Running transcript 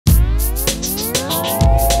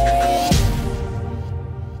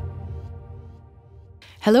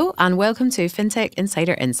Hello and welcome to Fintech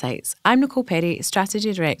Insider Insights. I'm Nicole Perry,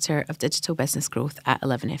 Strategy Director of Digital Business Growth at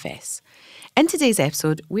 11FS. In today's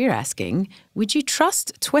episode, we're asking, would you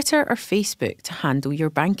trust Twitter or Facebook to handle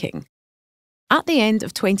your banking? At the end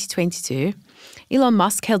of 2022, Elon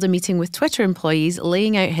Musk held a meeting with Twitter employees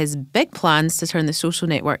laying out his big plans to turn the social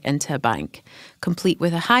network into a bank, complete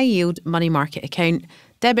with a high-yield money market account,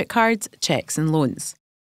 debit cards, checks and loans.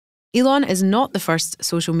 Elon is not the first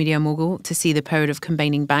social media mogul to see the power of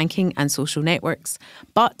combining banking and social networks,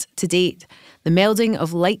 but to date, the melding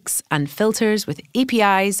of likes and filters with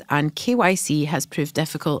APIs and KYC has proved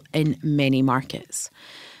difficult in many markets.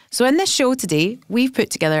 So in this show today, we've put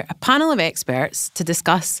together a panel of experts to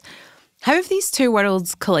discuss how have these two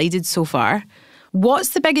worlds collided so far,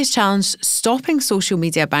 what's the biggest challenge stopping social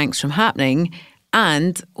media banks from happening,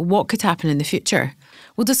 and what could happen in the future.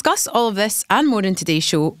 We'll discuss all of this and more in today's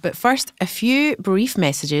show, but first, a few brief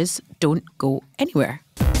messages. Don't go anywhere.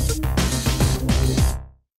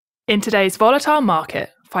 In today's volatile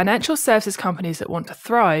market, financial services companies that want to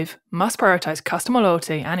thrive must prioritise customer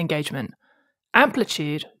loyalty and engagement.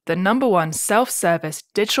 Amplitude, the #1 self-service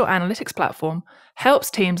digital analytics platform,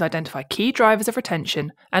 helps teams identify key drivers of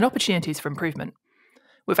retention and opportunities for improvement.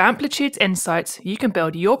 With Amplitude's insights, you can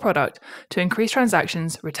build your product to increase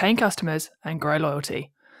transactions, retain customers, and grow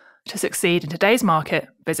loyalty. To succeed in today's market,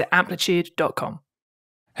 visit amplitude.com.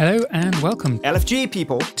 Hello and welcome, LFG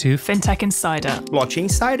people, to Fintech Insider, Blockchain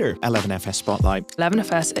Insider, 11FS Spotlight,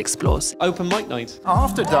 11FS Explores, Open Mic Night,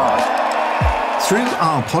 After Dark. Through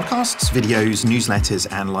our podcasts, videos, newsletters,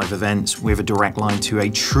 and live events, we have a direct line to a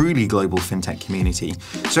truly global fintech community.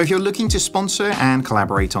 So if you're looking to sponsor and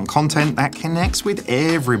collaborate on content that connects with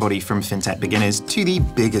everybody from fintech beginners to the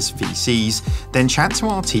biggest VCs, then chat to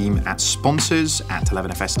our team at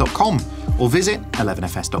sponsors@11fs.com or visit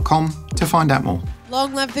 11fs.com to find out more.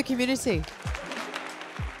 Long live the community.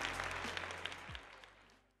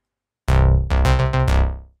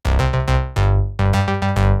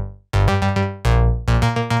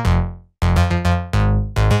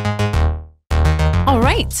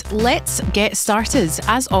 Let's get started.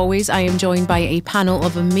 As always, I am joined by a panel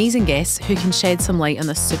of amazing guests who can shed some light on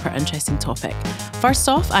this super interesting topic. First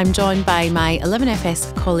off, I'm joined by my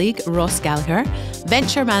 11FS colleague, Ross Gallagher,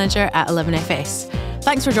 Venture Manager at 11FS.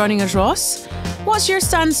 Thanks for joining us, Ross. What's your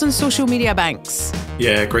stance on social media banks?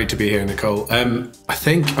 Yeah, great to be here, Nicole.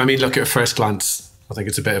 Look, at first glance, I think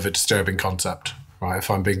it's a bit of a disturbing concept, right,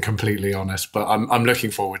 if I'm being completely honest. But I'm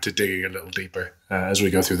looking forward to digging a little deeper as we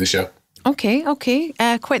go through the show. Okay.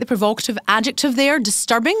 Quite the provocative adjective there,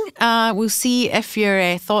 disturbing. We'll see if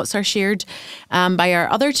your thoughts are shared by our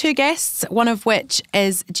other two guests, one of which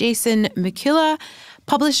is Jason Mikula,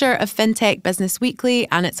 publisher of Fintech Business Weekly,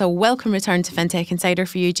 and it's a welcome return to Fintech Insider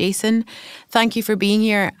for you, Jason. Thank you for being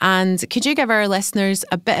here, and could you give our listeners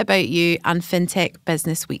a bit about you and Fintech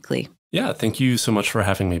Business Weekly? Yeah, thank you so much for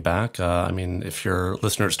having me back. If your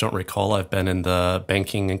listeners don't recall, I've been in the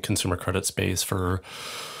banking and consumer credit space for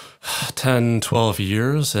 10, 12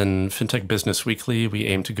 years. In Fintech Business Weekly, we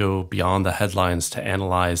aim to go beyond the headlines to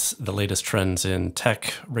analyze the latest trends in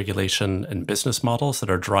tech, regulation, and business models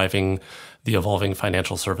that are driving the evolving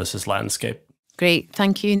financial services landscape. Great.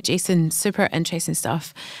 Thank you, Jason. Super interesting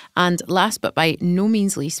stuff. And last but by no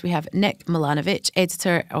means least, we have Nick Milanović,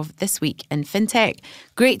 editor of This Week in Fintech.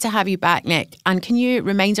 Great to have you back, Nick. And can you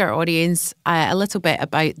remind our audience a little bit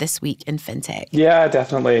about This Week in Fintech? Yeah,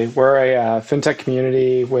 definitely. We're a fintech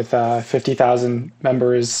community with 50,000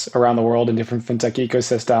 members around the world in different fintech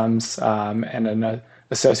ecosystems and an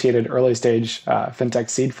associated early stage fintech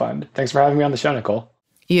seed fund. Thanks for having me on the show, Nicole.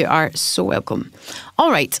 You are so welcome. All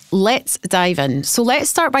right, let's dive in. So let's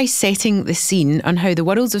start by setting the scene on how the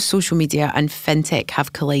worlds of social media and fintech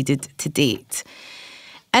have collided to date.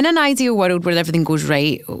 In an ideal world where everything goes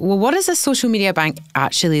right, well, what does a social media bank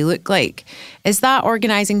actually look like? Is that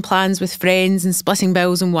organising plans with friends and splitting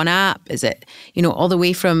bills in one app? Is it, all the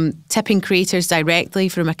way from tipping creators directly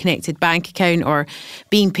from a connected bank account or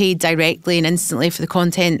being paid directly and instantly for the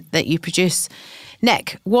content that you produce?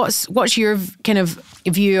 Nick, what's your kind of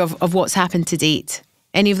view of what's happened to date?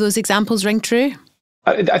 Any of those examples ring true?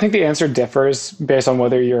 I think the answer differs based on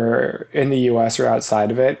whether you're in the US or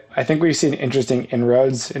outside of it. I think we've seen interesting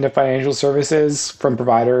inroads into financial services from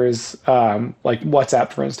providers like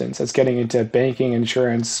WhatsApp, for instance, that's getting into banking,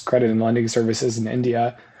 insurance, credit, and lending services in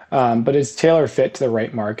India. But it's tailor fit to the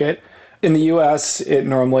right market. In the US, it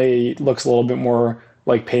normally looks a little bit more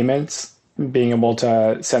like payments, being able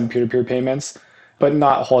to send peer-to-peer payments, but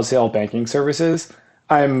not wholesale banking services.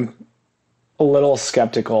 I'm a little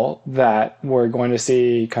skeptical that we're going to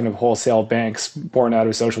see kind of wholesale banks born out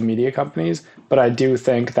of social media companies, but I do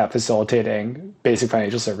think that facilitating basic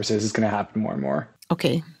financial services is going to happen more and more.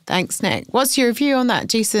 Okay, thanks, Nick. What's your view on that,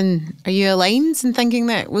 Jason? Are you aligned in thinking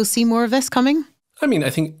that we'll see more of this coming? I mean,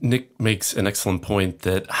 I think Nick makes an excellent point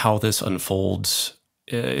that how this unfolds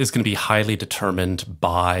is going to be highly determined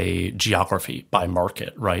by geography, by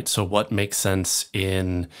market, right? So what makes sense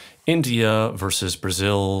in India versus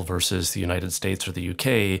Brazil versus the United States or the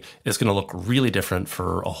UK is going to look really different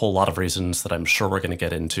for a whole lot of reasons that I'm sure we're going to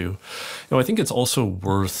get into. I think it's also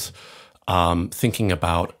worth thinking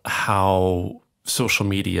about how social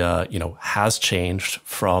media, has changed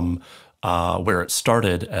from where it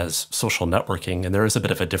started as social networking. And there is a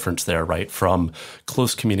bit of a difference there, right? From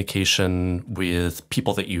close communication with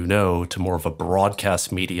people that you know to more of a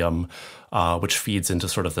broadcast medium, which feeds into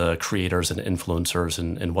sort of the creators and influencers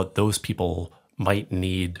and what those people might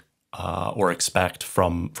need or expect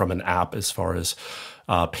from an app as far as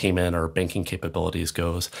payment or banking capabilities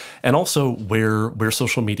goes. And also where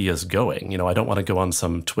social media is going. I don't want to go on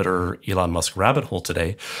some Twitter Elon Musk rabbit hole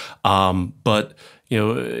today, but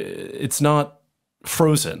it's not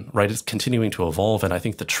frozen, right? It's continuing to evolve. And I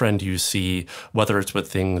think the trend you see, whether it's with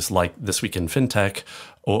things like This Week in FinTech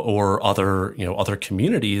or other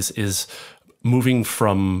communities, is moving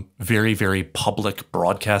from very, very public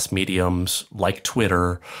broadcast mediums like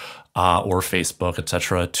Twitter or Facebook, et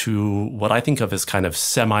cetera, to what I think of as kind of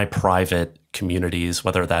semi-private communities,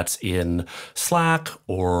 whether that's in Slack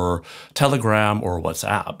or Telegram or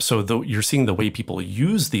WhatsApp. So you're seeing the way people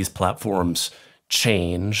use these platforms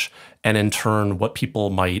change, and in turn, what people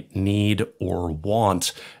might need or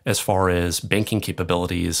want as far as banking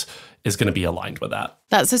capabilities is going to be aligned with that.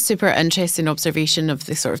 That's a super interesting observation of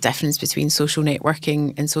the sort of difference between social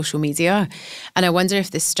networking and social media. And I wonder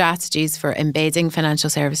if the strategies for embedding financial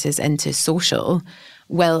services into social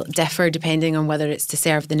will differ depending on whether it's to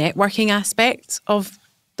serve the networking aspect of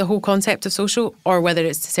the whole concept of social or whether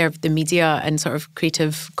it's to serve the media and sort of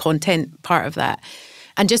creative content part of that.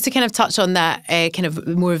 And just to kind of touch on that, kind of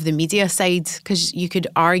more of the media side, because you could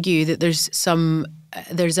argue that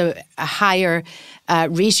there's a higher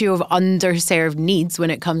ratio of underserved needs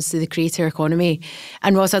when it comes to the creator economy.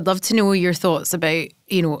 And Ross, I'd love to know your thoughts about,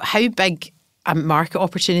 how big a market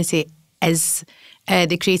opportunity is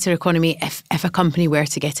the creator economy if a company were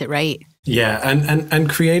to get it right. Yeah, and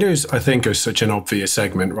creators, I think, are such an obvious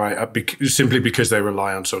segment, right? Simply because they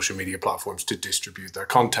rely on social media platforms to distribute their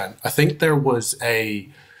content. I think there was a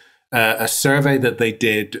survey that they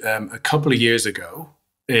did a couple of years ago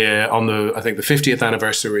on the 50th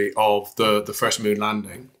anniversary of the first moon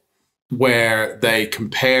landing, where they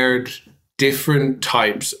compared different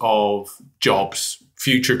types of jobs,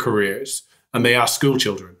 future careers, and they asked school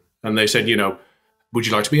children, and they said, would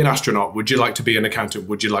you like to be an astronaut? Would you like to be an accountant?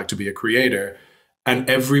 Would you like to be a creator? And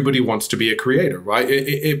everybody wants to be a creator, right?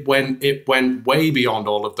 It went way beyond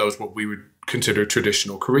all of those, what we would consider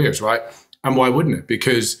traditional careers, right? And why wouldn't it?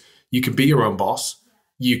 Because you can be your own boss.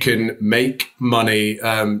 You can make money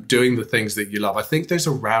doing the things that you love. I think there's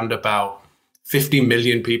around about 50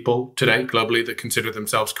 million people today globally that consider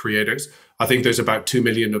themselves creators. I think there's about 2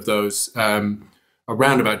 million of those,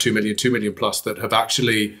 around about 2 million plus, that have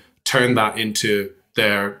actually turned that into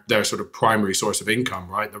their sort of primary source of income,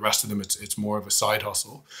 right? The rest of them, it's more of a side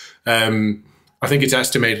hustle. I think it's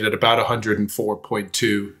estimated at about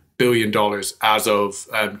 $104.2 billion as of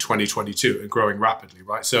 2022 and growing rapidly,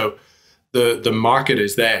 right? So the market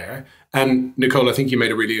is there. And Nicole, I think you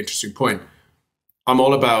made a really interesting point. I'm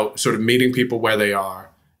all about sort of meeting people where they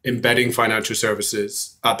are, embedding financial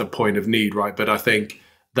services at the point of need, right? But I think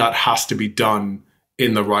that has to be done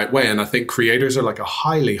in the right way. And I think creators are like a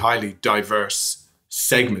highly, highly diverse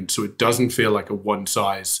segment. So it doesn't feel like a one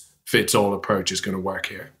size fits all approach is going to work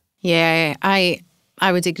here. Yeah, I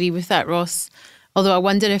would agree with that, Ross. Although I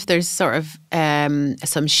wonder if there's sort of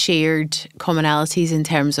some shared commonalities in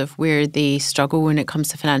terms of where they struggle when it comes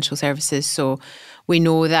to financial services. So we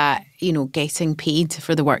know that, getting paid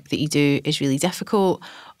for the work that you do is really difficult.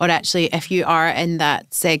 Or actually, if you are in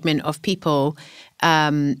that segment of people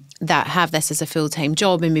that have this as a full-time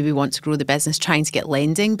job and maybe want to grow the business, trying to get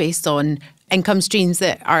lending based on income streams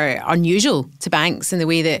that are unusual to banks, and the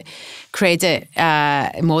way that credit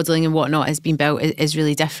modelling and whatnot has been built is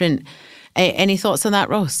really different. Any thoughts on that,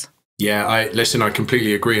 Ross? Yeah, I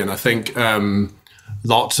completely agree. And I think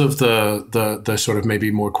lots of the sort of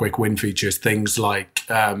maybe more quick win features, things like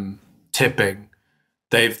tipping,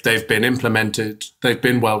 they've been implemented, they've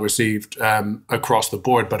been well received across the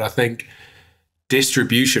board. But I think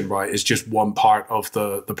distribution, right, is just one part of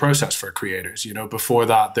the process for creators. Before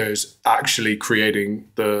that, there's actually creating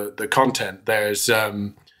the content. There's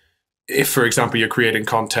if, for example, you're creating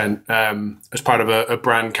content as part of a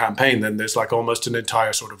brand campaign, then there's like almost an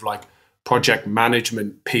entire sort of like project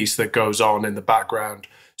management piece that goes on in the background,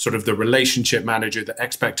 sort of the relationship manager, the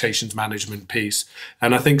expectations management piece.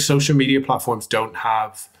 And I think social media platforms don't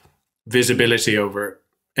have visibility over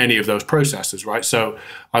any of those processes, right? So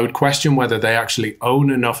I would question whether they actually own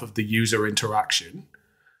enough of the user interaction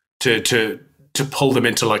to pull them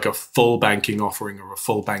into like a full banking offering or a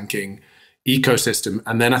full banking ecosystem.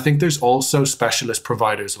 And then I think there's also specialist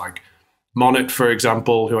providers like Monit, for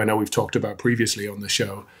example, who I know we've talked about previously on the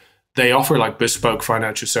show. They offer like bespoke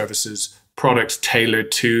financial services products tailored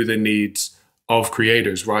to the needs of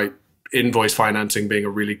creators, right? Invoice financing being a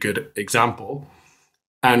really good example.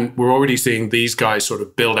 And we're already seeing these guys sort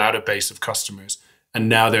of build out a base of customers, and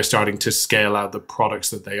now they're starting to scale out the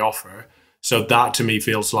products that they offer. So that to me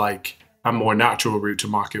feels like a more natural route to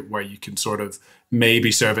market where you can sort of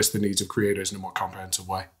maybe service the needs of creators in a more comprehensive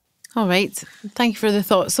way. All right. Thank you for the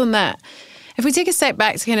thoughts on that. If we take a step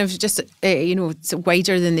back to kind of just, it's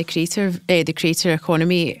wider than the creator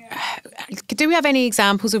economy, do we have any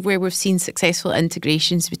examples of where we've seen successful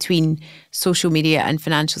integrations between social media and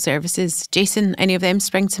financial services? Jason, any of them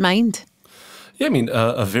spring to mind? Yeah, I mean,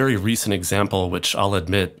 a very recent example, which I'll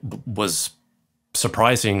admit was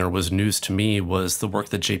surprising or was news to me, was the work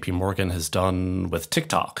that JP Morgan has done with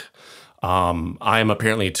TikTok. I am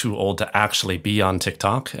apparently too old to actually be on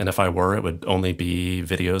TikTok, and if I were, it would only be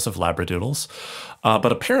videos of labradoodles.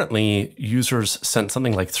 But apparently, users sent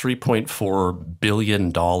something like $3.4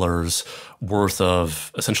 billion worth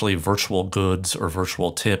of essentially virtual goods or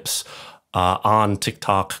virtual tips on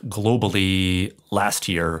TikTok globally last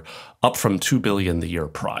year, up from $2 billion the year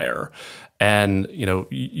prior. And,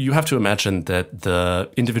 you have to imagine that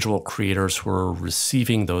the individual creators who are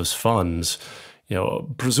receiving those funds,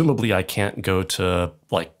 presumably I can't go to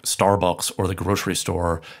like Starbucks or the grocery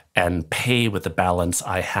store and pay with the balance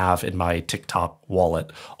I have in my TikTok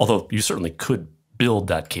wallet, although you certainly could build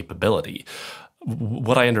that capability.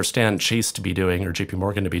 What I understand Chase to be doing or JP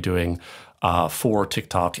Morgan to be doing for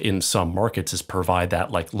TikTok in some markets is provide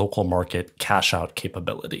that like local market cash out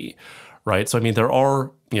capability, right? So, I mean, there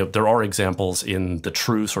are examples in the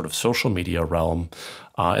true sort of social media realm.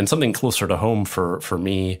 And something closer to home for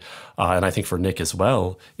me, and I think for Nick as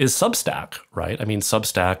well, is Substack, right? I mean,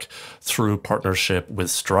 Substack, through partnership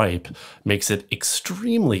with Stripe, makes it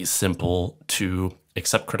extremely simple to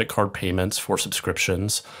accept credit card payments for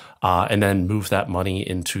subscriptions, and then move that money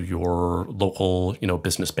into your local,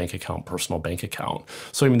 business bank account, personal bank account.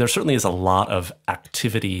 So, I mean, there certainly is a lot of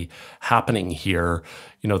activity happening here.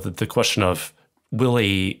 The question of, will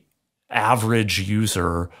a average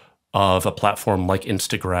user of a platform like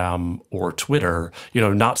Instagram or Twitter,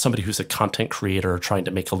 not somebody who's a content creator trying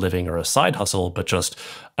to make a living or a side hustle, but just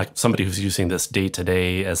somebody who's using this day to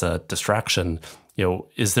day as a distraction,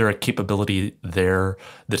 is there a capability there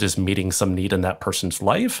that is meeting some need in that person's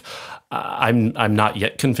life? I'm not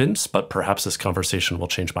yet convinced, but perhaps this conversation will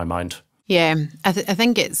change my mind. Yeah, I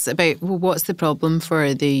think it's about, what's the problem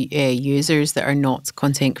for the users that are not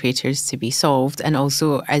content creators to be solved? And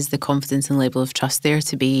also, is the confidence and level of trust there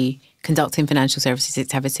to be conducting financial services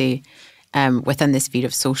activity within the sphere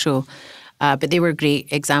of social? But they were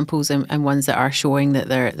great examples and ones that are showing that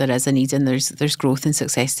there is a need and there's growth and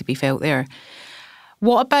success to be felt there.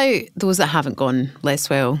 What about those that haven't gone less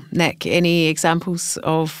well? Nick, any examples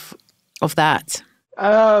of that?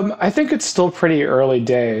 I think it's still pretty early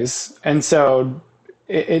days. And so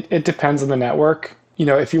it depends on the network.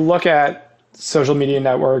 If you look at social media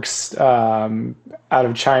networks out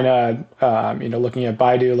of China, looking at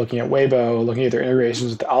Baidu, looking at Weibo, looking at their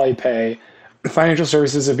integrations with Alipay, financial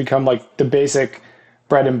services have become like the basic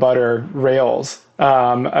bread and butter rails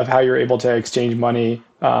of how you're able to exchange money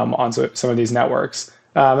on some of these networks.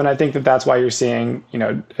 And I think that's why you're seeing,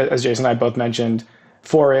 as Jason and I both mentioned,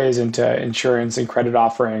 forays into insurance and credit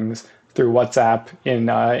offerings through WhatsApp in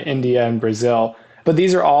India and Brazil. But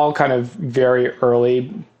these are all kind of very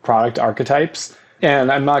early product archetypes.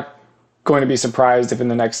 And I'm not going to be surprised if in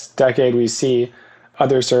the next decade we see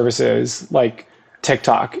other services like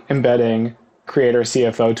TikTok embedding creator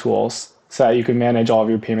CFO tools so that you can manage all of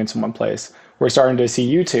your payments in one place. We're starting to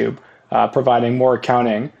see YouTube providing more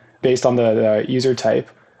accounting based on the user type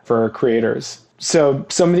for creators. So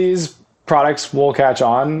some of these products will catch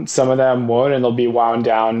on, some of them won't, and they'll be wound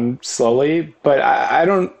down slowly. But I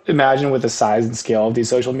don't imagine with the size and scale of these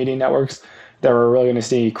social media networks that we're really going to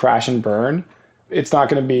see crash and burn. It's not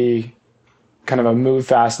going to be kind of a move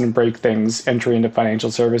fast and break things entry into financial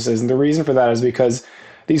services. And the reason for that is because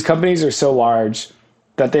these companies are so large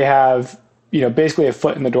that they have, basically a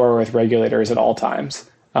foot in the door with regulators at all times.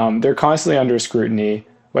 They're constantly under scrutiny,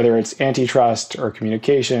 whether it's antitrust or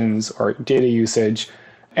communications or data usage.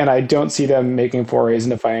 And I don't see them making forays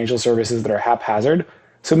into financial services that are haphazard.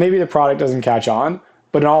 So maybe the product doesn't catch on,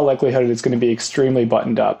 but in all likelihood, it's going to be extremely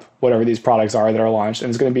buttoned up, whatever these products are that are launched, and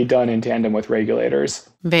it's going to be done in tandem with regulators.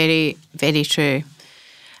 Very, very true.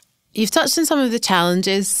 You've touched on some of the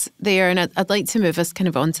challenges there, and I'd like to move us kind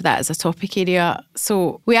of onto that as a topic area.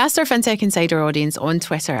 So we asked our Fintech Insider audience on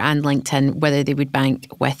Twitter and LinkedIn whether they would bank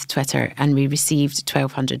with Twitter, and we received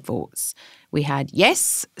 1,200 votes. We had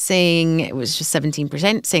yes, saying it was just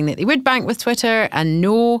 17%, saying that they would bank with Twitter, and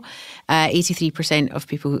no, 83% of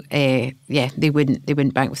people, they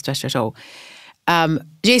wouldn't bank with Twitter at all.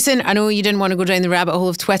 Jason, I know you didn't want to go down the rabbit hole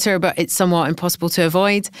of Twitter, but it's somewhat impossible to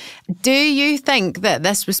avoid. Do you think that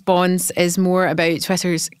this response is more about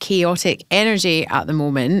Twitter's chaotic energy at the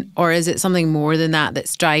moment, or is it something more than that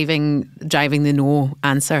that's driving the no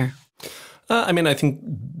answer? I think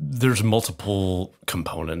there's multiple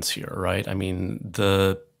components here, right? I mean,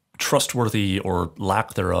 the trustworthy or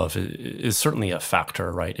lack thereof is certainly a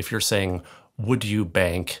factor, right? If you're saying, would you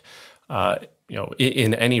bank,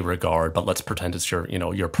 in any regard, but let's pretend it's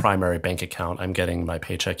your primary bank account. I'm getting my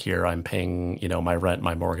paycheck here. I'm paying, my rent,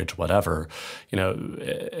 my mortgage, whatever.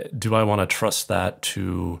 Do I want to trust that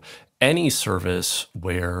to any service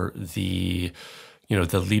where the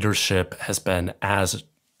leadership has been as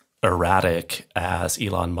erratic as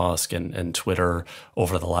Elon Musk and Twitter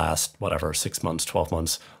over the last, 6 months, 12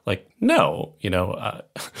 months? Like, no,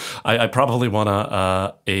 I probably want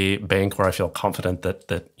a bank where I feel confident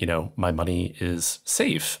that my money is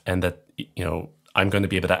safe and that, I'm going to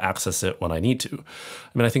be able to access it when I need to.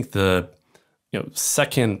 I mean, I think the,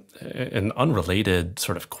 second and unrelated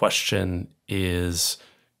sort of question is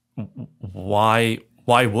why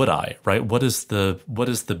would I, right? What is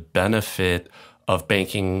the benefit of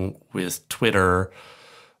banking with Twitter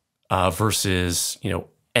versus,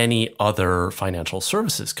 any other financial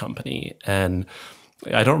services company? And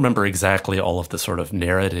I don't remember exactly all of the sort of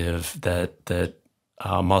narrative that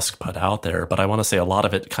Musk put out there, but I want to say a lot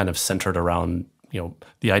of it kind of centered around,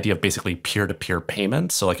 the idea of basically peer-to-peer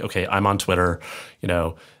payments. So like, okay, I'm on Twitter,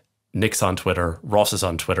 Nick's on Twitter, Ross is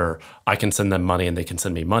on Twitter, I can send them money and they can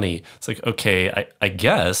send me money. It's like, okay, I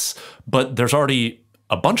guess, but there's already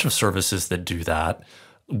a bunch of services that do that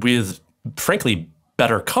with, frankly,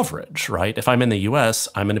 better coverage, right? If I'm in the US,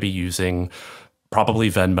 I'm going to be using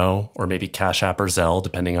probably Venmo or maybe Cash App or Zelle,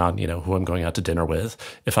 depending on, who I'm going out to dinner with.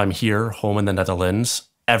 If I'm here, home in the Netherlands,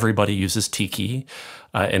 everybody uses Tiki,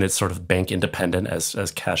 and it's sort of bank independent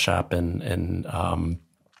as Cash App and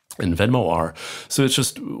Venmo are. So it's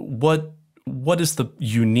just what is the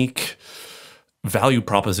unique value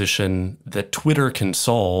proposition that Twitter can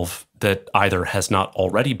solve that either has not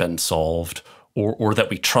already been solved or that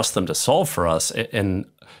we trust them to solve for us? And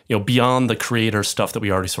beyond the creator stuff that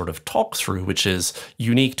we already sort of talked through, which is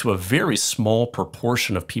unique to a very small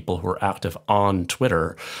proportion of people who are active on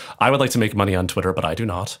Twitter. I would like to make money on Twitter, but I do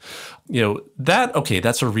not.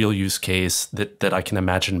 That's a real use case that I can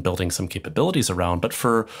imagine building some capabilities around. But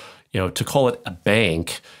for, to call it a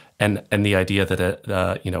bank and the idea that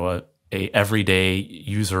a everyday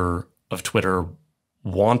user of Twitter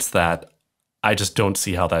wants that, I just don't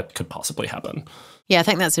see how that could possibly happen. Yeah, I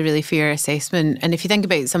think that's a really fair assessment. And if you think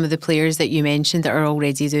about some of the players that you mentioned that are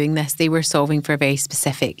already doing this, they were solving for a very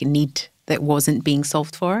specific need that wasn't being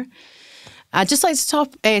solved for. I'd just like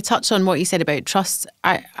to touch on what you said about trust.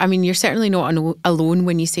 I mean, you're certainly not alone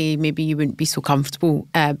when you say maybe you wouldn't be so comfortable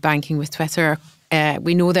banking with Twitter.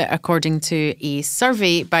 We know that according to a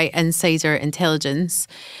survey by Insider Intelligence,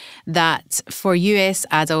 that for US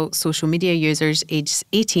adult social media users aged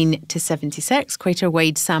 18 to 76, quite a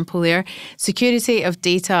wide sample there, security of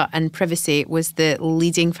data and privacy was the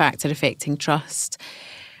leading factor affecting trust.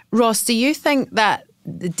 Ross, do you think that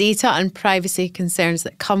the data and privacy concerns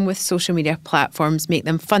that come with social media platforms make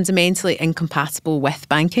them fundamentally incompatible with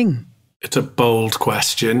banking? It's a bold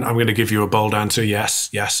question. I'm going to give you a bold answer.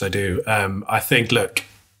 Yes, I do. I think, look,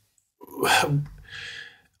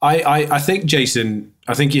 I think, Jason,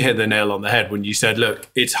 I think you hit the nail on the head when you said, look,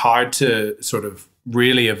 it's hard to sort of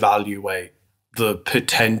really evaluate the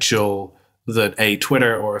potential that a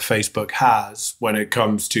Twitter or a Facebook has when it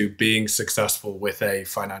comes to being successful with a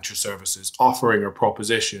financial services offering or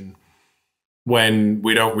proposition, when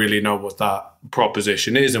we don't really know what that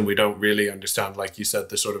proposition is and we don't really understand, like you said,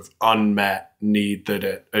 the sort of unmet need that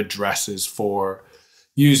it addresses for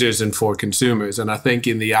users and for consumers. And I think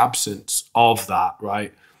in the absence of that,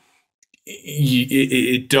 right,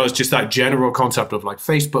 it does just that general concept of like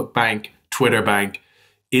Facebook bank, Twitter bank.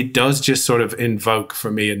 It does just sort of invoke for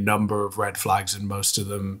me a number of red flags, and most of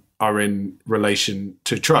them are in relation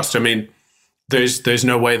to trust. I mean, there's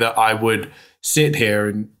no way that I would sit here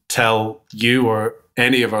and tell you or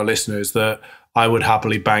any of our listeners that I would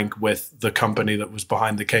happily bank with the company that was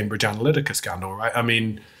behind the Cambridge Analytica scandal, right? I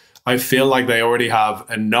mean, I feel like they already have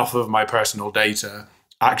enough of my personal data.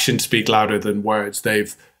 Actions speak louder than words.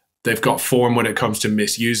 They've got form when it comes to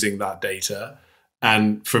misusing that data.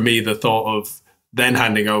 And for me, the thought of then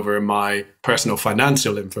handing over my personal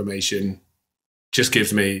financial information just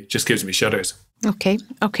gives me shudders. Okay.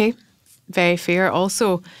 Very fair.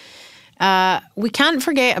 Also, we can't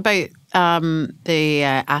forget about the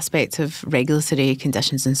aspect of regulatory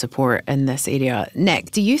conditions and support in this area.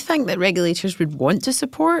 Nick, do you think that regulators would want to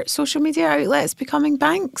support social media outlets becoming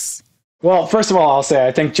banks? Well, first of all, I'll say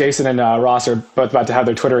I think Jason and Ross are both about to have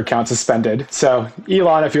their Twitter accounts suspended. So,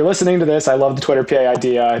 Elon, if you're listening to this, I love the Twitter PA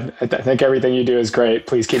idea. I think everything you do is great.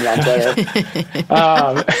 Please keep me on Twitter.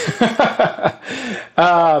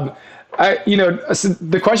 So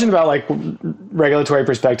the question about like regulatory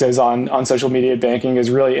perspectives on social media banking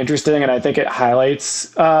is really interesting, and I think it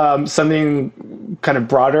highlights something kind of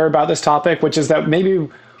broader about this topic, which is that maybe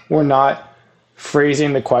we're not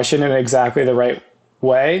phrasing the question in exactly the right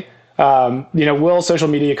way. Will social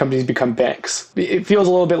media companies become banks? It feels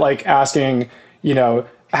a little bit like asking,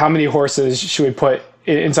 how many horses should we put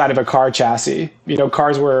inside of a car chassis?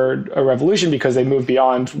 Cars were a revolution because they moved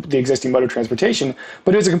beyond the existing mode of transportation,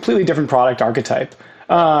 but it was a completely different product archetype.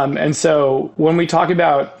 And so when we talk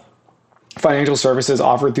about financial services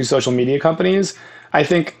offered through social media companies, I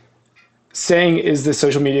think saying, is this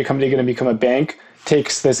social media company going to become a bank,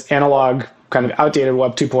 takes this analog kind of outdated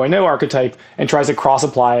Web 2.0 archetype and tries to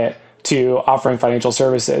cross-apply it to offering financial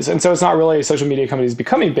services. And so it's not really social media companies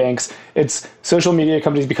becoming banks, it's social media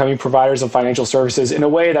companies becoming providers of financial services in a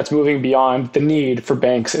way that's moving beyond the need for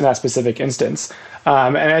banks in that specific instance.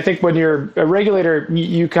 And I think when you're a regulator,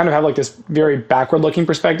 you kind of have like this very backward-looking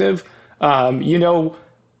perspective.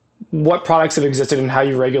 What products have existed and how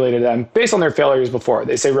you regulated them based on their failures before.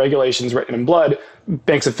 They say regulations written in blood.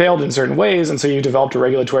 Banks have failed in certain ways, and so you developed a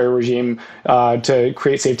regulatory regime to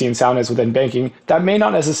create safety and soundness within banking. That may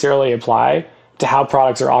not necessarily apply to how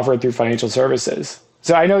products are offered through financial services.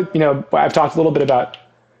 So I know, I've talked a little bit about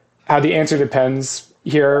how the answer depends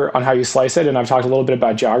here on how you slice it, and I've talked a little bit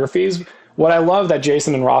about geographies. What I love that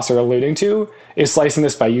Jason and Ross are alluding to is slicing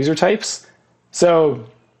this by user types. So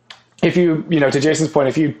if you, to Jason's point,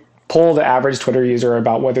 if you poll the average Twitter user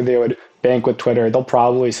about whether they would bank with Twitter, they'll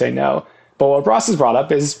probably say no. But what Ross has brought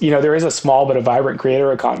up is, there is a small but a vibrant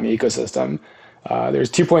creator economy ecosystem. There's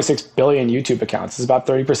 2.6 billion YouTube accounts. It's about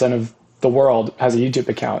 30% of the world has a YouTube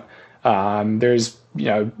account. There's,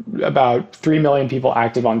 about 3 million people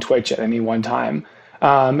active on Twitch at any one time.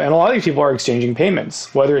 And a lot of these people are exchanging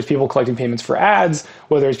payments, whether it's people collecting payments for ads,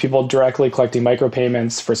 whether it's people directly collecting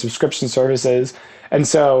micropayments for subscription services. And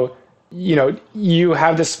so, you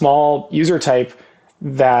have this small user type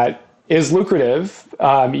that is lucrative,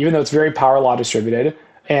 even though it's very power law distributed.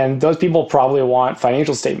 And those people probably want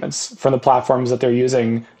financial statements from the platforms that they're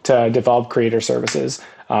using to develop creator services.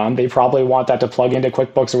 They probably want that to plug into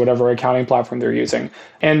QuickBooks or whatever accounting platform they're using.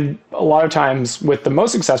 And a lot of times with the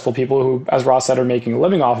most successful people who, as Ross said, are making a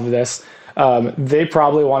living off of this, they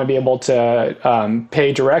probably want to be able to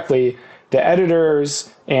pay directly the editors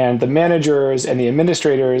and the managers and the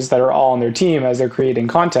administrators that are all on their team as they're creating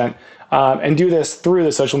content, and do this through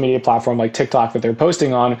the social media platform like TikTok that they're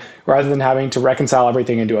posting on, rather than having to reconcile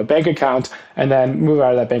everything into a bank account and then move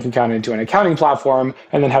out of that bank account into an accounting platform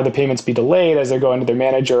and then have the payments be delayed as they're going to their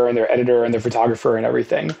manager and their editor and their photographer and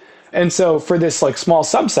everything. And so for this like small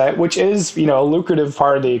subset, which is, a lucrative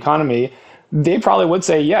part of the economy, they probably would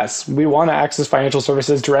say, yes, we want to access financial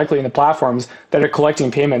services directly in the platforms that are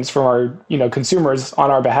collecting payments from our, consumers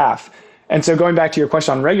on our behalf. And so going back to your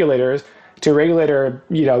question on regulators, to a regulator,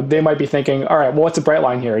 they might be thinking, all right, well, what's the bright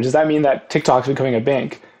line here? Does that mean that TikTok's becoming a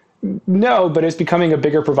bank? No, but it's becoming a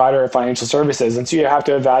bigger provider of financial services. And so you have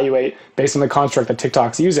to evaluate based on the construct that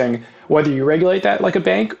TikTok's using, whether you regulate that like a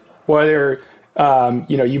bank, whether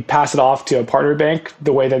you pass it off to a partner bank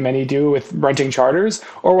the way that many do with renting charters,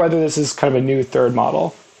 or whether this is kind of a new third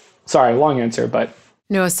model. Sorry, long answer, but.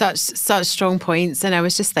 No, such strong points. And I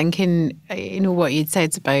was just thinking, what you'd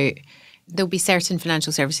said about there'll be certain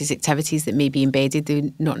financial services activities that may be embedded.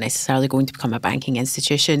 They're not necessarily going to become a banking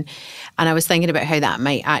institution. And I was thinking about how that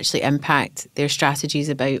might actually impact their strategies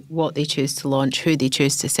about what they choose to launch, who they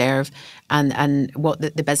choose to serve, and what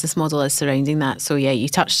the business model is surrounding that. So yeah, you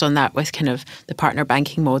touched on that with kind of the partner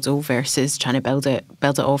banking model versus trying to build it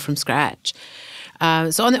all from scratch.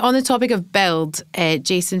 So on the topic of build,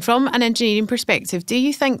 Jason, from an engineering perspective, do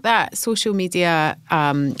you think that social media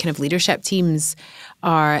kind of leadership teams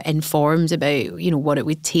are informed about, what it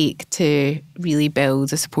would take to really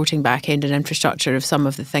build a supporting back end and infrastructure of some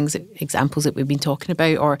of the examples that we've been talking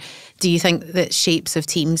about? Or do you think that shapes of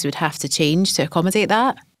teams would have to change to accommodate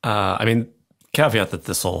that? Caveat that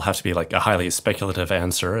this will have to be like a highly speculative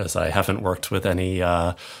answer, as I haven't worked with any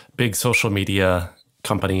big social media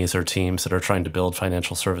companies or teams that are trying to build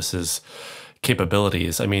financial services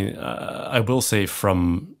capabilities. I will say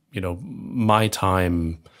from, my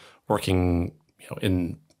time working,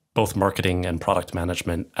 in both marketing and product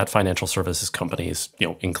management at financial services companies,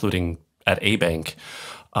 including at a bank,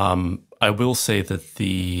 I will say that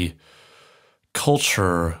the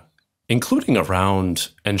culture, including around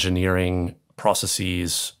engineering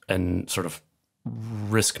processes and sort of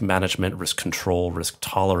risk management, risk control, risk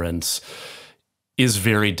tolerance, is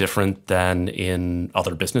very different than in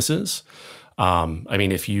other businesses.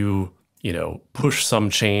 If you, push some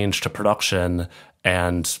change to production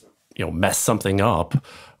and, mess something up,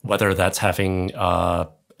 whether that's having, a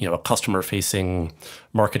customer-facing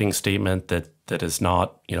marketing statement that is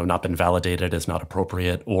not, not been validated, is not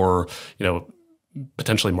appropriate, or,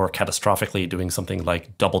 potentially more catastrophically doing something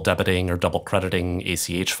like double debiting or double crediting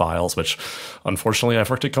ACH files, which unfortunately I've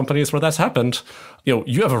worked at companies where that's happened.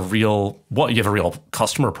 You have a real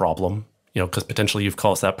customer problem, because potentially you've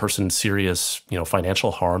caused that person serious,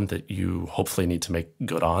 financial harm that you hopefully need to make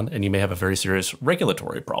good on, and you may have a very serious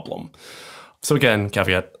regulatory problem. So again,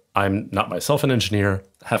 caveat, I'm not myself an engineer,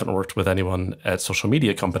 haven't worked with anyone at social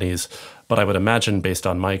media companies, but I would imagine based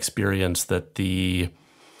on my experience that the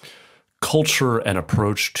culture and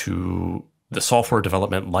approach to the software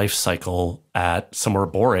development lifecycle at somewhere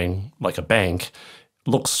boring like a bank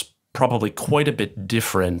looks probably quite a bit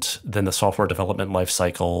different than the software development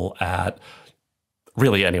lifecycle at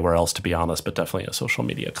really anywhere else, to be honest, but definitely a social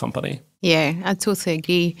media company. Yeah, I totally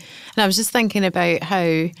agree. And I was just thinking about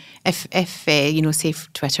how if say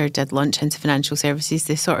Twitter did launch into financial services,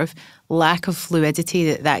 the sort of lack of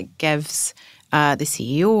fluidity that gives the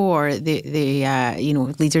CEO or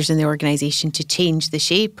the leaders in the organisation to change the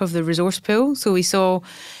shape of the resource pool. So we saw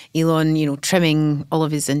Elon, trimming all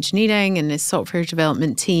of his engineering and his software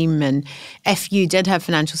development team. And if you did have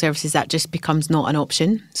financial services, that just becomes not an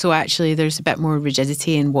option. So actually there's a bit more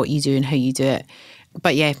rigidity in what you do and how you do it.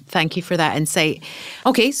 But yeah, thank you for that insight.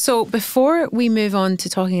 Okay, so before we move on to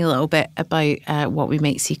talking a little bit about what we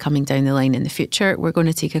might see coming down the line in the future, we're going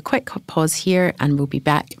to take a quick pause here and we'll be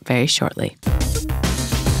back very shortly.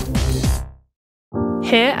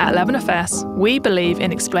 Here at 11FS, we believe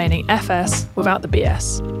in explaining FS without the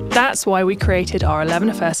BS. That's why we created our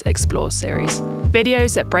 11FS Explores series,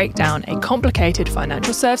 videos that break down a complicated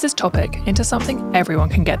financial services topic into something everyone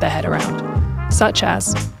can get their head around, such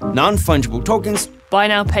as non-fungible tokens, buy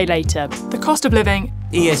now, pay later, the cost of living,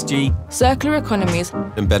 ESG, circular economies,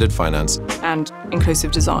 embedded finance, and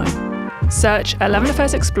inclusive design. Search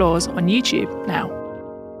 11FS Explores on YouTube now.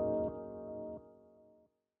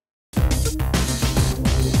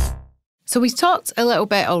 So we've talked a little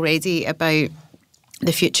bit already about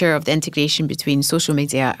the future of the integration between social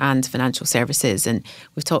media and financial services. And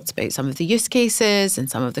we've talked about some of the use cases and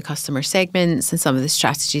some of the customer segments and some of the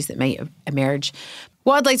strategies that might emerge.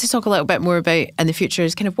 What I'd like to talk a little bit more about in the future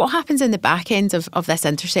is kind of what happens in the back end of this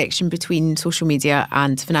intersection between social media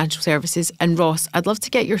and financial services. And Ross, I'd love to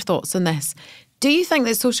get your thoughts on this. Do you think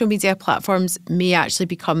that social media platforms may actually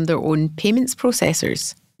become their own payments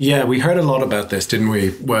processors? Yeah, we heard a lot about this, didn't we,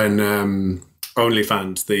 when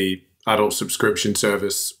OnlyFans, the adult subscription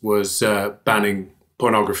service, was banning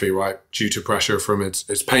pornography, right, due to pressure from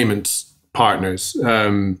its payments partners,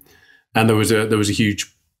 and there was a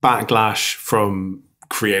huge backlash from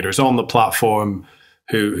creators on the platform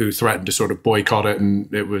who threatened to sort of boycott it,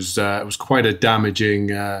 and it was quite a damaging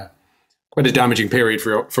period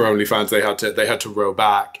for OnlyFans. They had to row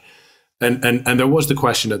back. And there was the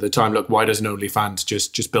question at the time, look, why doesn't OnlyFans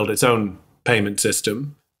just build its own payment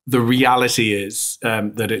system? The reality is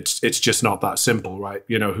that it's just not that simple, right?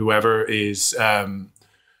 Whoever is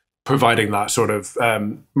providing that sort of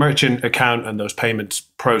merchant account and those payments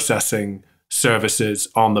processing services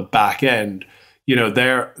on the back end,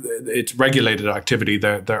 it's regulated activity.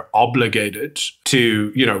 They're obligated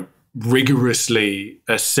to, rigorously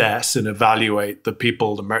assess and evaluate the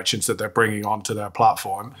people, the merchants that they're bringing onto their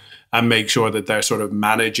platform, and make sure that they're sort of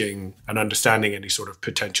managing and understanding any sort of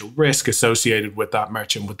potential risk associated with that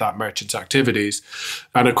merchant's activities.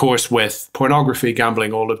 And of course, with pornography,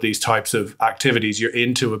 gambling, all of these types of activities, you're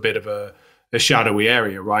into a bit of a shadowy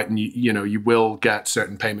area, right? And you will get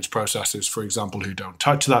certain payments processors, for example, who don't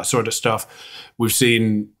touch that sort of stuff. We've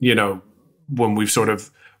seen, when we've sort of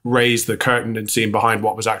raised the curtain and seen behind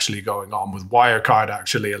what was actually going on with Wirecard,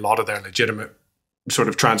 actually a lot of their legitimate sort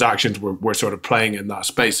of transactions were sort of playing in that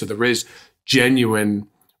space. So there is genuine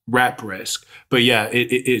rep risk. But yeah,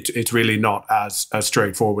 it's really not as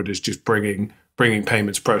straightforward as just bringing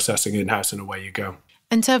payments processing in-house and away you go.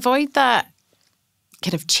 And to avoid that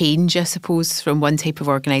kind of change, I suppose, from one type of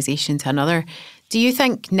organisation to another, do you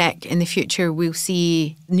think, Nick, in the future we'll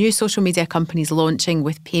see new social media companies launching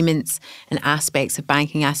with payments and aspects of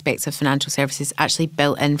banking, aspects of financial services actually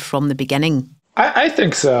built in from the beginning? I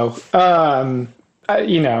think so.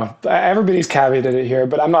 Everybody's caveated it here,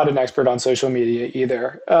 but I'm not an expert on social media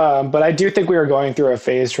either. But I do think we are going through a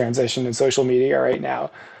phase transition in social media right now.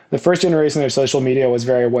 The first generation of social media was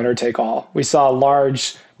very winner take all. We saw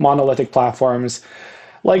large monolithic platforms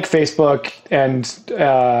like Facebook and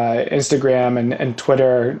Instagram and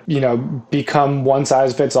Twitter, become one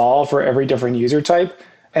size fits all for every different user type.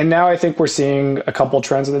 And now I think we're seeing a couple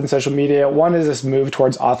trends within social media. One is this move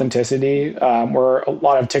towards authenticity, where a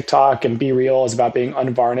lot of TikTok and Be Real is about being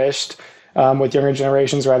unvarnished with younger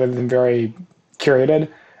generations rather than very curated.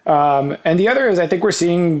 And the other is I think we're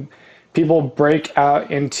seeing people break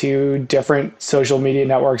out into different social media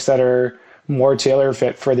networks that are more tailor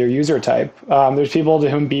fit for their user type. There's people to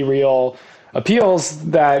whom Be Real appeals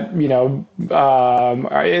that, it's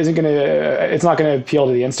not going to appeal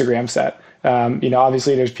to the Instagram set.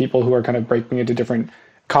 Obviously there's people who are kind of breaking into different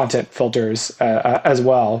content filters as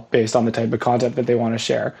well, based on the type of content that they want to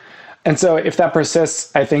share. And so if that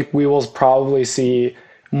persists, I think we will probably see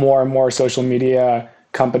more and more social media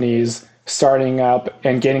companies starting up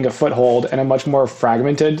and gaining a foothold in a much more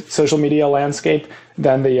fragmented social media landscape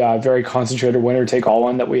than the very concentrated winner-take-all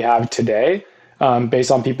one that we have today,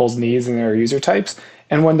 based on people's needs and their user types.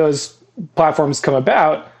 And when those platforms come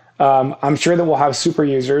about, I'm sure that we'll have super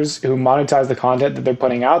users who monetize the content that they're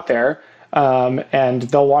putting out there, and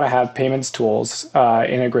they'll want to have payments tools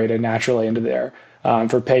integrated naturally into there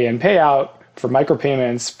for pay in, pay out, for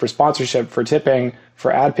micropayments, for sponsorship, for tipping,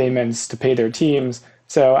 for ad payments to pay their teams.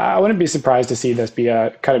 So I wouldn't be surprised to see this be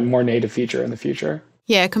a kind of more native feature in the future.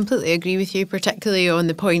 Yeah, I completely agree with you, particularly on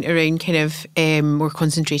the point around kind of more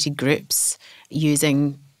concentrated groups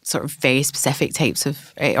using sort of very specific types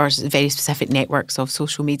of, or very specific networks of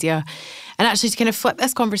social media. And actually to kind of flip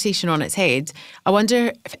this conversation on its head, I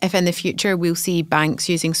wonder if in the future we'll see banks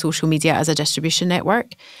using social media as a distribution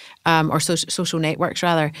network, or social networks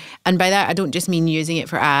rather. And by that, I don't just mean using it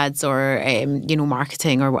for ads or,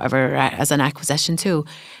 marketing or whatever as an acquisition tool.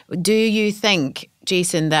 Do you think,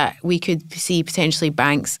 Jason, that we could see potentially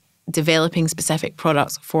banks developing specific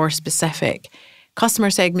products for specific customer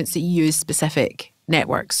segments that use specific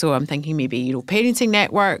networks? So I'm thinking maybe, parenting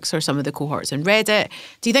networks or some of the cohorts on Reddit.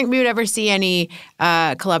 Do you think we would ever see any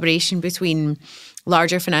collaboration between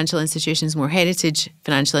larger financial institutions, more heritage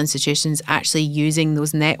financial institutions, actually using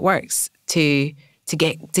those networks to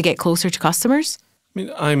get closer to customers? I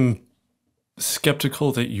mean, I'm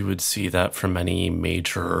skeptical that you would see that from any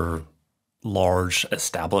major large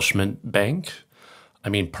establishment bank. I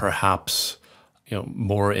mean, perhaps,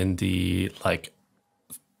 more in the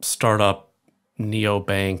startup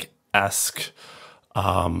neobank-esque,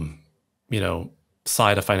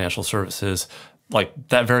 side of financial services.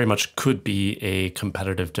 That very much could be a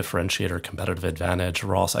competitive differentiator, competitive advantage.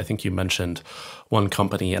 Ross, I think you mentioned one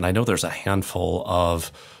company, and I know there's a handful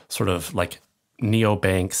of sort of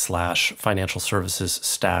neobank / financial services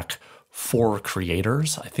stack for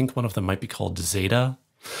creators. I think one of them might be called Zeta.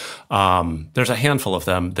 There's a handful of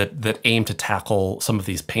them that aim to tackle some of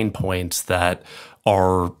these pain points that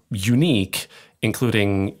are unique,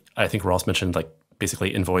 including, I think Ross mentioned,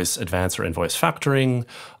 basically invoice advance or invoice factoring,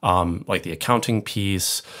 the accounting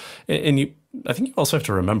piece. And I think you also have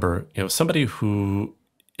to remember, somebody who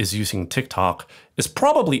is using TikTok is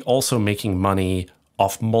probably also making money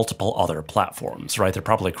off multiple other platforms, right? They're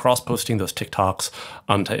probably cross-posting those TikToks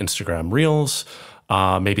onto Instagram Reels.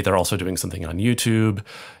 Maybe they're also doing something on YouTube.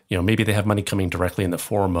 Maybe they have money coming directly in the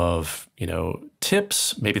form of,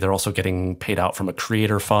 tips. Maybe they're also getting paid out from a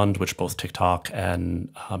creator fund, which both TikTok and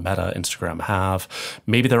Meta, Instagram have.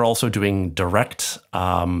 Maybe they're also doing direct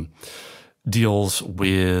deals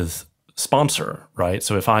with sponsor, right?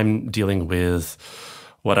 So if I'm dealing with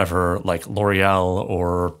whatever, like L'Oreal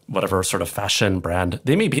or whatever sort of fashion brand,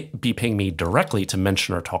 they may be paying me directly to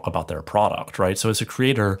mention or talk about their product, right? So as a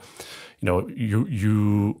creator,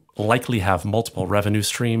 you likely have multiple revenue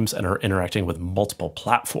streams and are interacting with multiple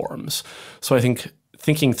platforms. So I think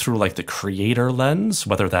thinking through like the creator lens,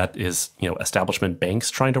 whether that is, establishment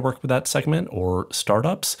banks trying to work with that segment or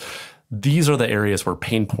startups, these are the areas where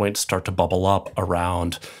pain points start to bubble up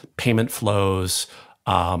around payment flows,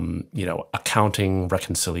 accounting,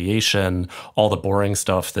 reconciliation, all the boring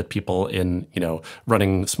stuff that people in,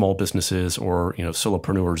 running small businesses or,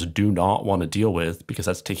 solopreneurs do not want to deal with because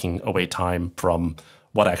that's taking away time from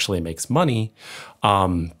what actually makes money.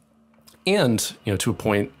 And, to a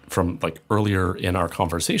point from like earlier in our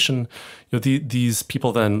conversation, these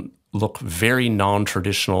people then look very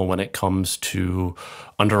non-traditional when it comes to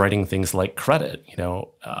underwriting things like credit.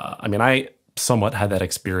 I somewhat had that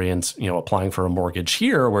experience, applying for a mortgage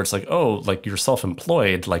here where it's like, oh, like you're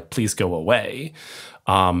self-employed, like please go away.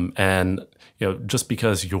 And just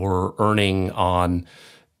because you're earning on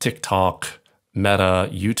TikTok, Meta,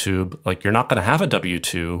 YouTube, like you're not going to have a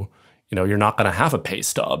W-2, you're not going to have a pay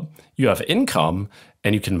stub. You have income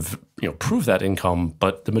and you can, prove that income,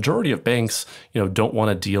 but the majority of banks, don't want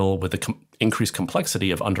to deal with the increased complexity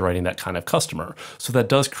of underwriting that kind of customer. So that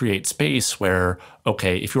does create space where,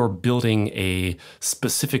 okay, if you're building a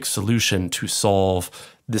specific solution to solve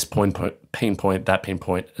this pain point, that pain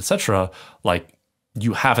point, et cetera, like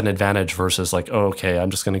you have an advantage versus like, oh, okay, I'm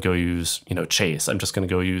just going to go use, Chase. I'm just going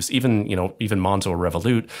to go use even Monzo or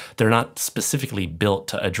Revolut. They're not specifically built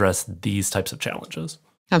to address these types of challenges.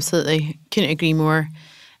 Absolutely. Couldn't agree more.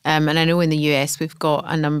 And I know in the US, we've got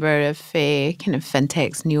a number of kind of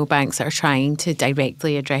fintechs, neobanks that are trying to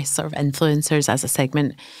directly address sort of influencers as a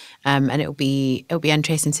segment. And it'll be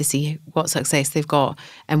interesting to see what success they've got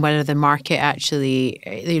and whether the market actually,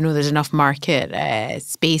 there's enough market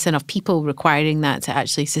space, enough people requiring that to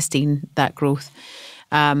actually sustain that growth.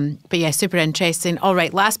 But yeah, super interesting. All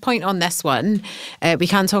right, last point on this one. We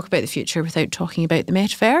can't talk about the future without talking about the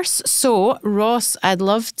metaverse. So, Ross, I'd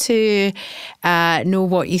love to know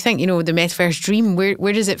what you think. The metaverse dream,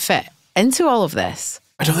 where does it fit into all of this?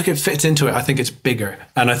 I don't think it fits into it. I think it's bigger.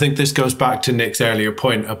 And I think this goes back to Nick's earlier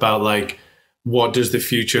point about like, what does the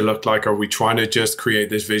future look like? Are we trying to just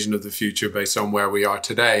create this vision of the future based on where we are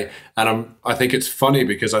today? And I think it's funny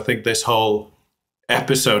because I think this whole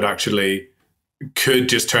episode actually could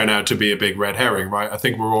just turn out to be a big red herring, right? I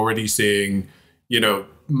think we're already seeing,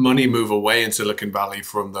 money move away in Silicon Valley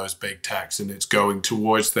from those big techs, and it's going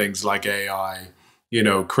towards things like AI,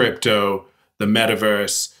 crypto, the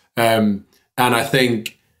metaverse. And I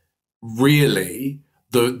think really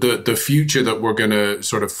the future that we're going to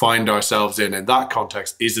sort of find ourselves in that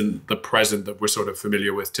context isn't the present that we're sort of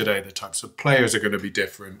familiar with today. The types of players are going to be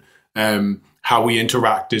different. How we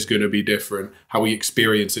interact is going to be different. How we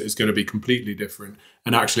experience it is going to be completely different.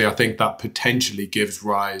 And actually, I think that potentially gives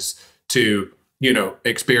rise to,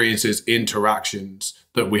 experiences, interactions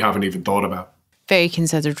that we haven't even thought about. Very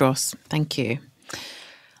considered, Ross. Thank you.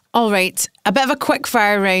 All right, a bit of a quick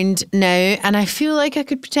fire round now, and I feel like I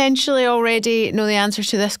could potentially already know the answer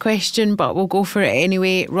to this question, but we'll go for it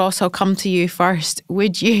anyway. Ross, I'll come to you first.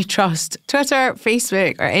 Would you trust Twitter,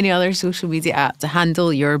 Facebook, or any other social media app to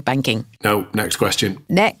handle your banking? No. Next question.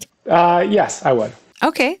 Nick? Yes, I would.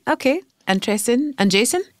 Okay. Interesting. And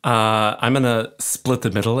Jason? I'm going to split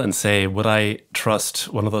the middle and say, would I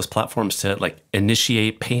trust one of those platforms to like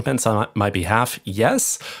initiate payments on my behalf?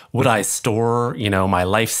 Yes. Would I store, my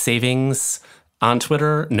life savings on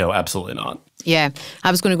Twitter? No, absolutely not. Yeah,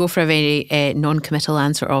 I was going to go for a very non-committal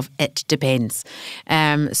answer of it depends.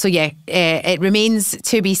 It remains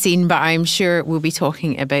to be seen, but I'm sure we'll be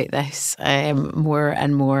talking about this more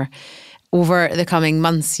and more over the coming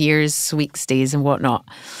months, years, weeks, days and whatnot.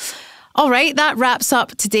 All right, that wraps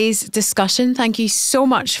up today's discussion. Thank you so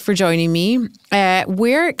much for joining me.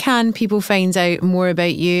 Where can people find out more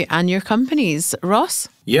about you and your companies? Ross?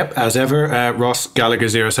 Yep, as ever, Ross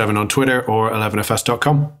Gallagher07 on Twitter or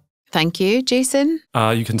 11fs.com. Thank you. Jason?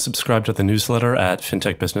 You can subscribe to the newsletter at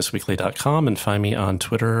fintechbusinessweekly.com and find me on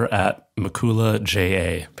Twitter at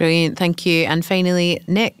MikulaJA. Brilliant. Thank you. And finally,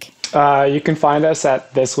 Nick? You can find us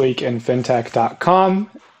at thisweekinfintech.com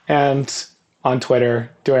and on Twitter,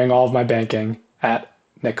 doing all of my banking at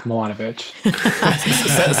Nick Milanović.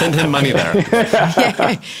 Send him money there.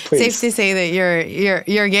 Yeah, safe to say that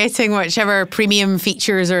you're getting whichever premium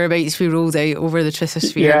features are about to be rolled out over the Twitter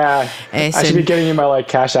sphere. Yeah, I should be getting you my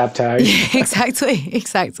Cash App tag. Yeah,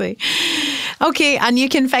 exactly. Okay, and you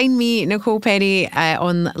can find me, Nicole Perry,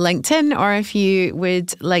 on LinkedIn, or if you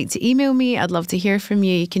would like to email me, I'd love to hear from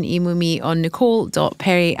you. You can email me on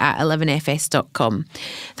nicole.perry@11fs.com.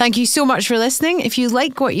 Thank you so much for listening. If you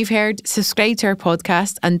like what you've heard, subscribe to our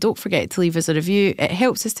podcast and don't forget to leave us a review. It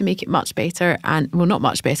helps us to make it much better, and well, not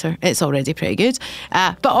much better, it's already pretty good,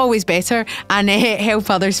 but always better, and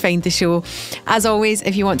help others find the show. As always,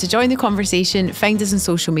 if you want to join the conversation, find us on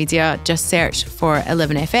social media. Just search for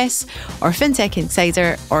 11FS or Fintech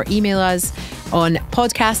Insider, or email us on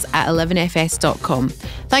podcast@11fs.com.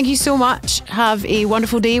 Thank you so much. Have a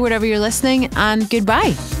wonderful day wherever you're listening, and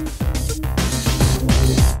goodbye.